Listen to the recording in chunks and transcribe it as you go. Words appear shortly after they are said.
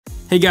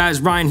Hey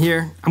guys, Ryan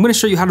here. I'm gonna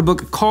show you how to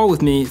book a call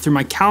with me through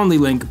my Calendly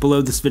link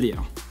below this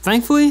video.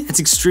 Thankfully, it's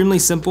extremely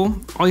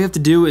simple. All you have to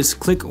do is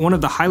click one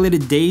of the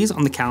highlighted days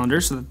on the calendar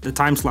so that the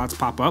time slots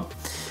pop up.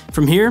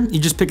 From here, you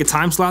just pick a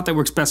time slot that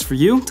works best for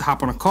you to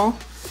hop on a call.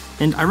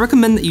 And I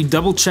recommend that you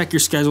double check your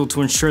schedule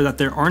to ensure that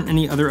there aren't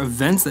any other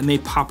events that may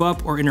pop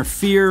up or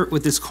interfere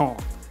with this call.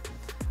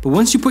 But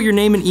once you put your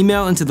name and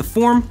email into the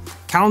form,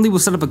 Calendly will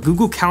set up a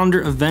Google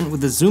Calendar event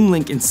with a Zoom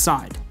link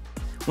inside.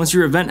 Once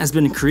your event has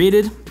been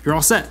created, you're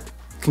all set.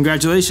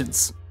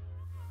 Congratulations.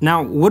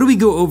 Now, what do we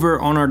go over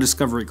on our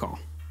discovery call?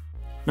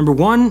 Number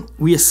one,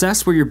 we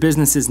assess where your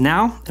business is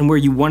now and where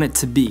you want it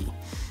to be,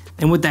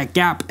 and what that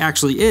gap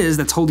actually is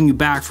that's holding you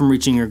back from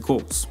reaching your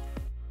goals.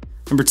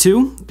 Number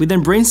two, we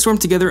then brainstorm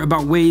together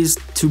about ways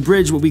to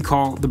bridge what we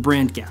call the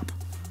brand gap.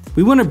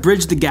 We want to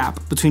bridge the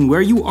gap between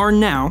where you are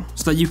now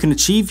so that you can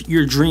achieve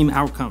your dream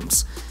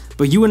outcomes.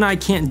 But you and I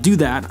can't do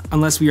that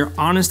unless we are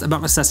honest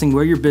about assessing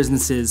where your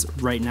business is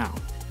right now.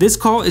 This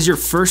call is your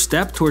first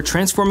step toward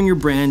transforming your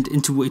brand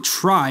into a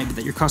tribe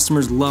that your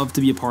customers love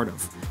to be a part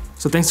of.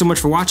 So thanks so much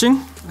for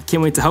watching. I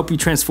can't wait to help you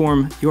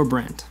transform your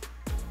brand.